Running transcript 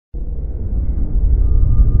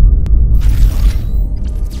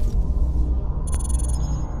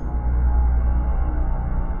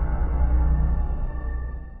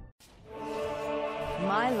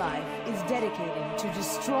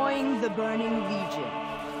Burning Legion.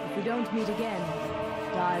 If we don't meet again,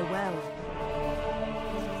 die well.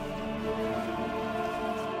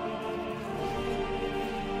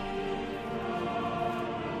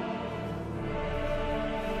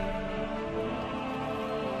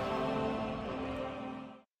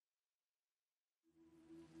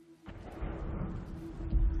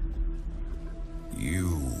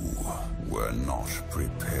 You were not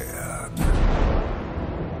prepared.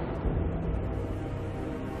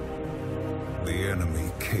 The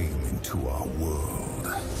enemy came into our world.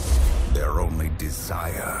 Their only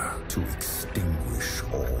desire to extinguish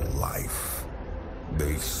all life.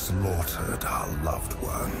 They slaughtered our loved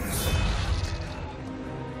ones.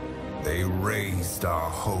 They razed our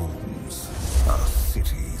homes, our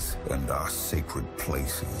cities, and our sacred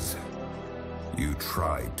places. You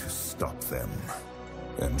tried to stop them,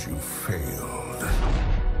 and you failed.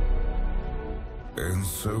 And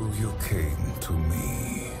so you came to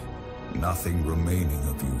me. Nothing remaining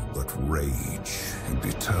of you but rage and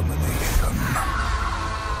determination.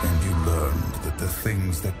 And you learned that the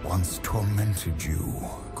things that once tormented you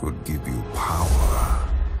could give you power.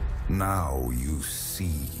 Now you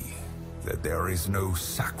see that there is no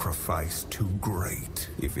sacrifice too great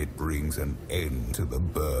if it brings an end to the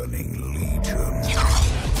Burning Legion.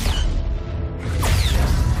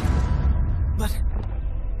 But...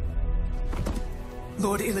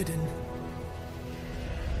 Lord Illidan...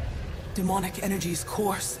 Demonic energies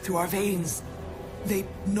course through our veins. They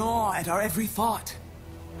gnaw at our every thought.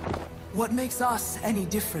 What makes us any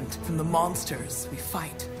different from the monsters we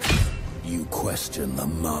fight? You question the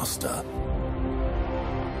Master.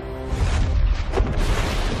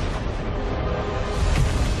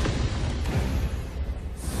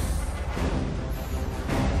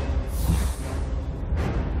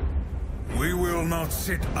 We will not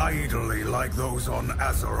sit idly like those on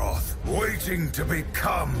Azeroth, waiting to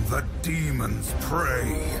become the demon's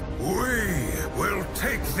prey. We will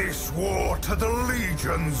take this war to the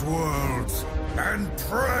Legion's worlds and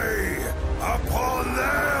prey upon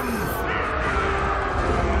them!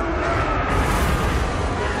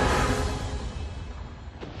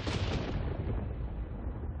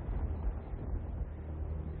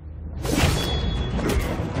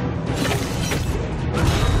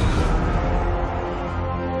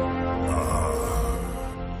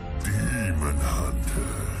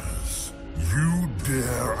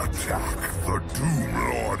 Attack the Doom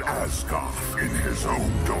Lord Asgarth in his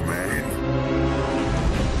own domain.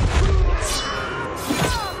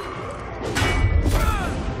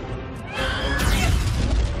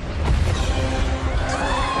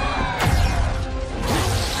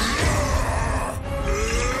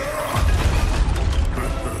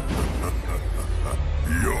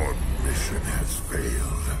 Your mission has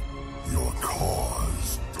failed. Your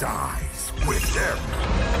cause dies with him.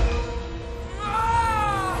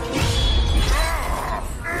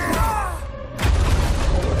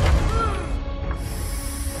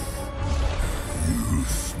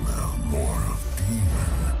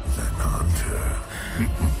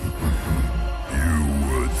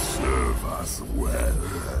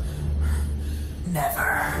 Well,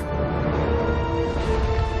 never.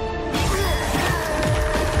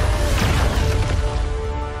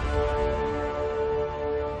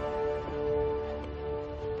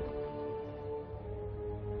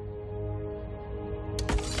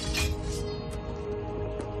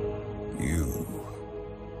 You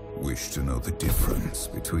wish to know the difference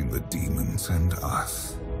between the demons and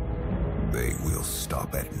us. They will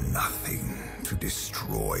stop at nothing to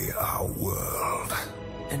destroy our world.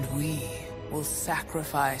 And we will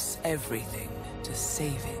sacrifice everything to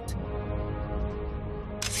save it.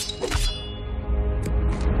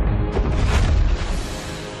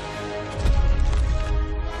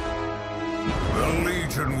 The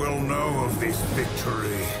Legion will know of this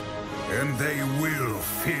victory, and they will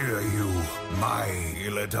fear you, my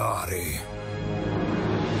Illidari.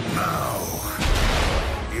 Now,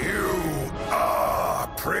 you are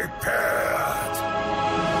prepared!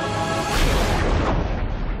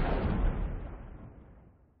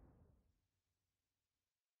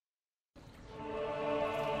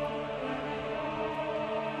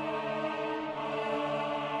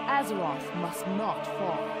 Azeroth must not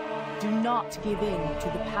fall. Do not give in to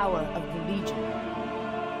the power of the Legion.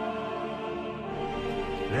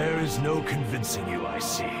 There is no convincing you, I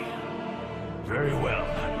see. Very well,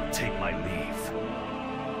 I will take my leave.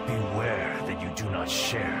 Beware that you do not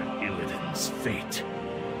share Illidan's fate.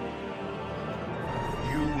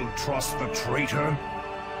 You will trust the traitor?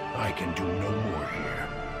 I can do no more here.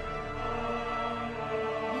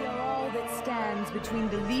 We are all that stands between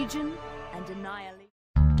the Legion and annihilation.